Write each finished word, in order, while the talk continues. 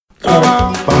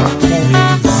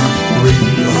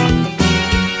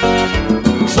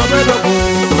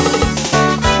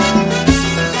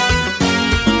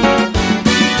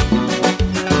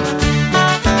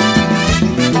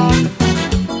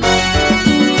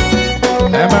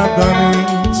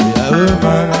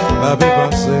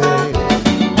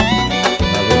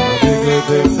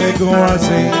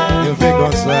Je fais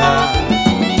comme ça.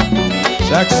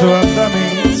 Chaque soir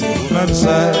d'amis, même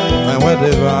ça, mais ouais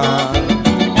devant.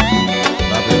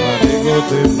 La demande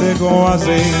écoute, fais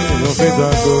croiser, je fais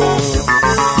d'un coup.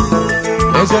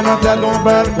 Et je n'entends ton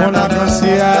bal pour la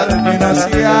glaciale,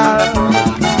 financière.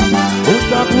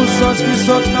 Autant pour sens qui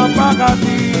sautent dans le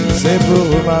paradis, c'est pour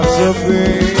ma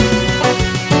sauver.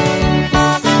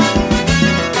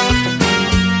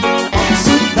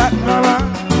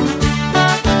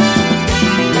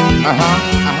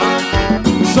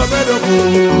 Sauver le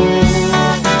coup.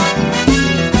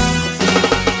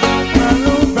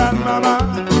 Allô, bad mama.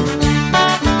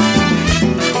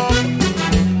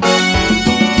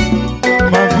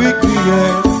 Ma vie qui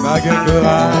est ma gueule de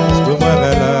race pour moi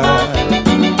belle.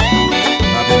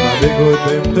 Ma vie m'a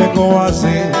dégoûté, m'te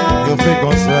croisé, je fais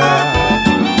comme ça.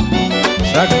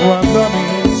 Chaque fois que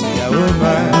dormir, si y'a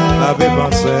humain, m'avait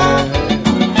pensé.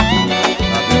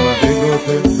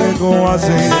 T'es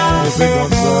croisé, je fais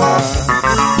comme ça.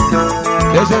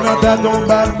 Et je n'entends ton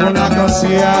bal pour la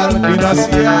glaciale,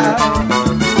 financière.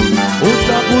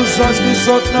 Autant pour sens qui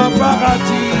sautent dans le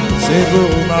paradis, c'est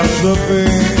pour ma sauver.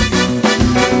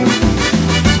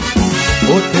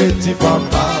 Oh, t'es petit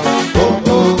papa, oh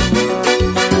oh.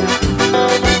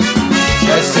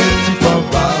 J'ai ce petit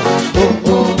papa, oh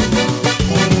oh.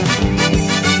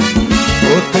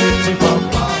 Oh, t'es petit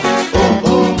papa, oh oh.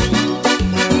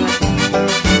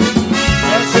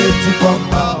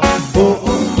 Oh, oh,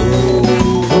 oh,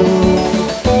 oh.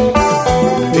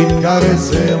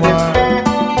 Caressez-moi,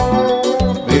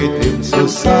 mettez-moi sur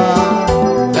ça,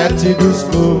 faites douce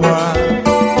pour moi.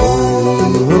 Oh,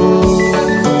 oh, oh.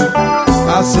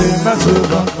 Assez ma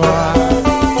souvent noire,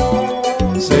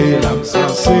 c'est l'âme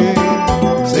sensée,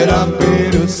 c'est l'âme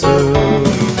pédouce.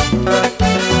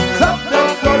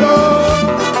 Sop-top-polo,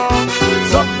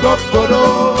 sop-top-polo.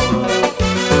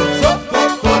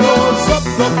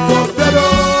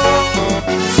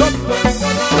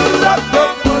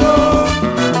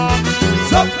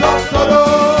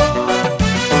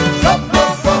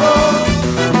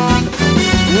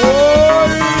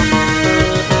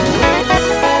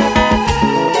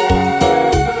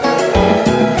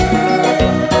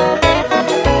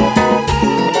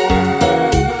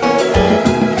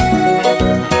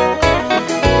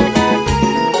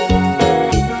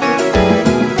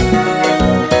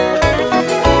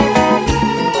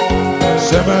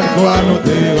 Nous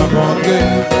t'es rencontré,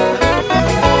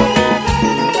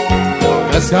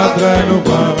 est-ce qu'après nous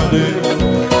va rendez-vous?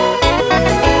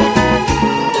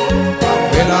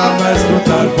 Après la messe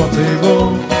totale Pontivo,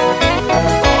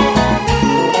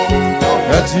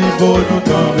 petit beau nous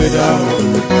tomber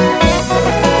d'amour.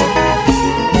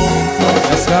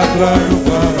 Est-ce qu'après nous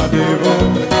va rendez-vous?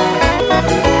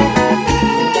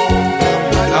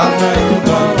 La messe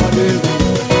totale rendez-vous.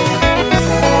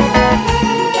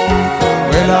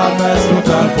 La messe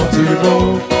totale Pontivo,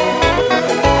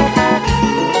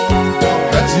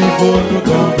 petit beau nous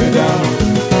tomber d'amour.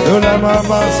 De la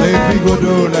maman c'est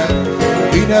bigodolé,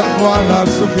 une fois la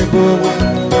souffle pour moi.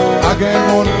 A quel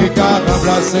monde qui a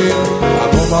remplacé, a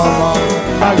mon maman,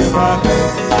 a l'image.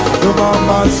 De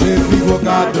maman c'est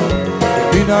bigodado,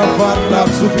 une fois la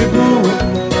souffle pour moi.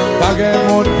 A quel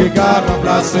monde qui a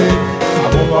remplacé, a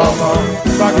mon maman,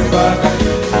 a l'image.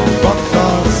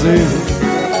 Pourtant c'est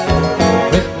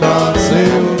danceu,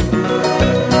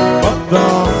 oh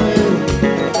danceu,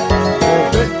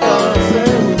 danceu,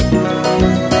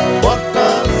 oh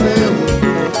danceu,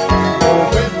 oh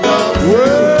danceu.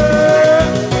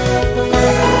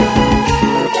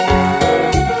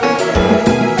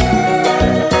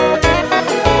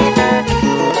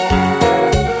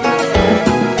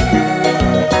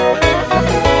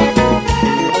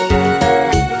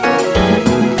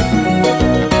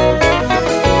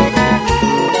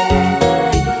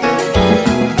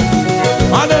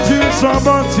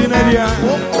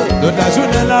 De la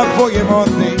journée la foyer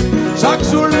montée. Chaque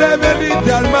jour les vélites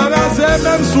tellement rasées,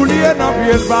 même souliers dans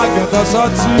pied le baguette de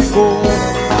sorti haut.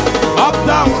 Up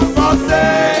down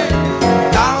montée,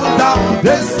 down down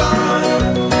descend.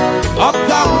 Up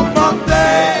down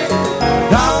montée,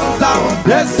 down down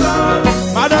descend.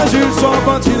 Madame Jules son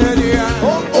continuer.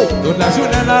 De la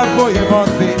journée la foyer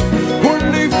montée. Pour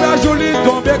lui faire joli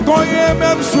tomber cogné,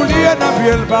 même souliers dans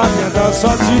pied le baguette de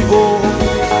sorti haut.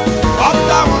 Up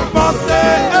down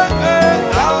montée,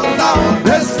 down down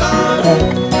descend.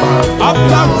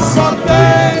 Uptown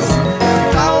Sundays.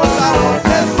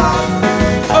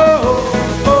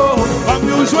 From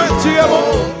you jouer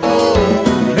amour.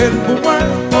 Et pour moi,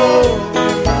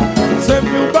 c'est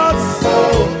mieux basse.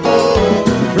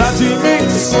 Vladimix.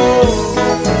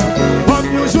 From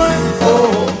you jouer.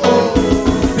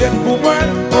 Et pour moi,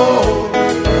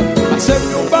 c'est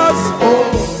mieux basse.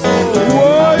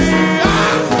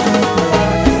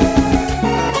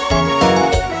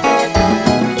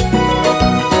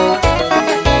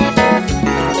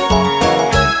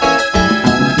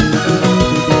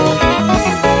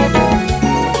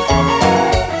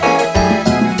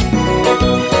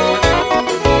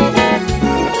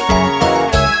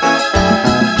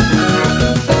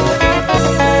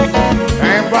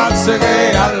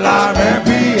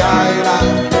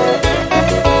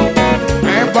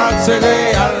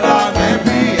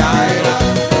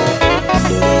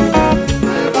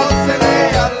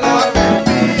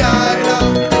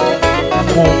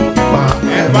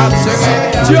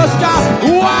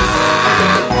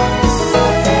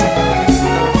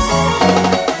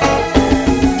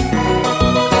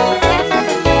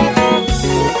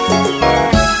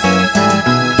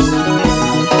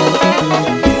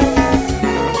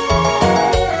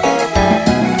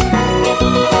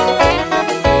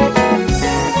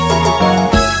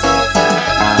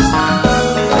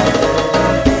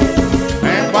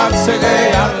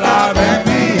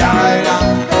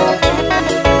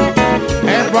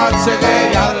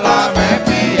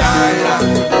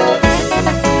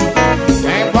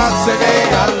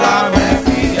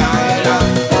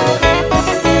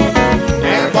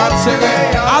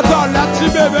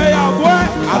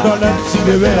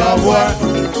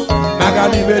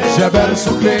 Magali met Jabel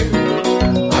soufflé.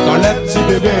 Attends les petits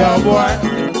bébés à boire.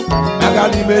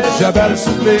 Magali met Jabel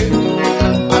soufflé.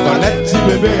 Attends les petits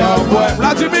bébés à boire.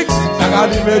 Vladimix.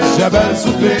 Magali met Jabel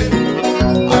soufflé.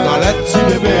 Attends les petits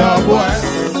bébés à boire.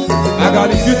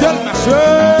 Magali dit tel marché.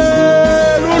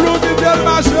 Loulou dit tel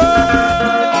marché.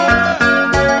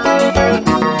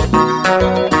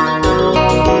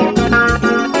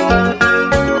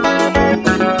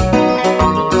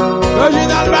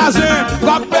 Original Bazin,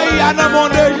 comme pays à nos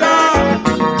mondes déjà.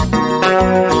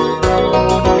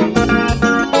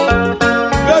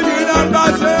 Original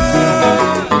Bazin.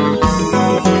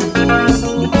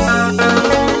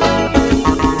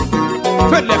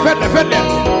 Faites-les, faites-les, faites-les.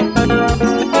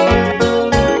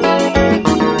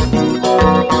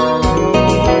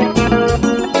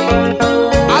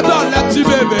 Adore les petits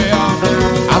bébés,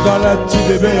 adore les petits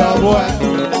bébés à boire.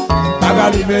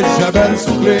 Magali met Jabel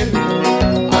soufflé.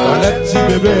 Adore les petits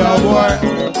bébés à boire.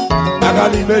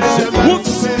 Magali met Jabel.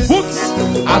 Oups, oups.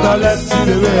 Adore les petits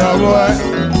bébés à boire.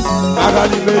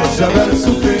 Magali met Jabel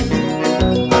soufflé.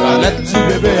 Adore les petits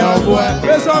bébés à boire.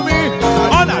 Les amis,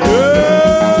 on a le.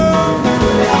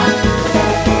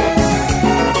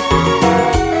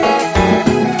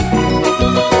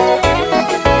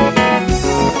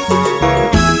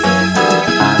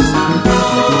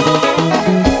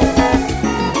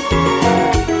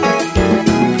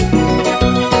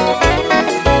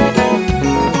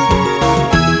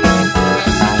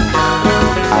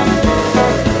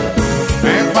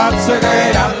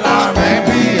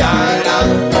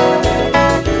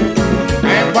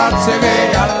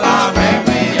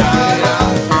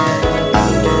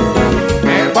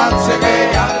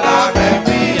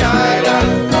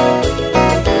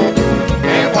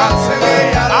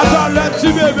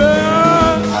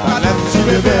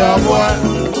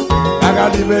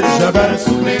 Magali met Jabel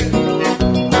soufflé.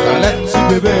 Dans les petits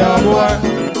bébés à boire.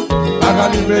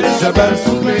 Magali met Jabel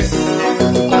soufflé.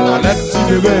 Dans les petits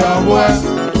bébés à boire.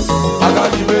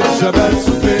 Magali met Jabel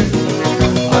soufflé.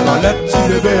 Dans les petits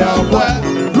bébés à boire.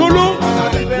 Loulou.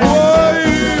 Oui,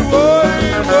 oui,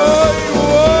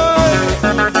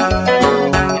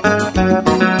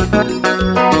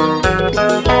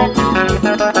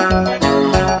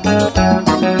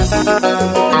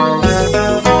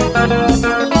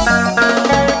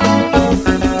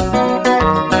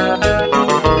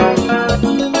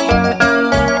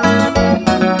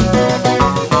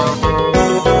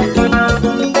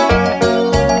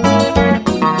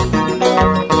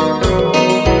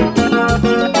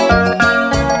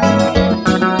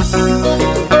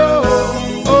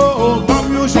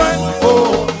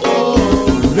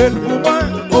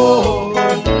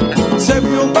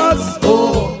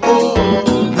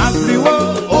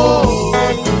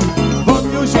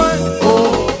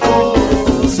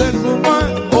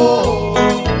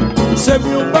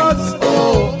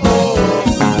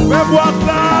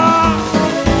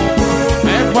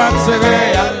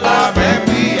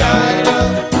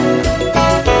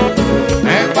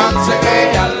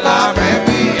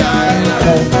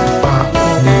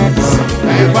 KonpaMizik.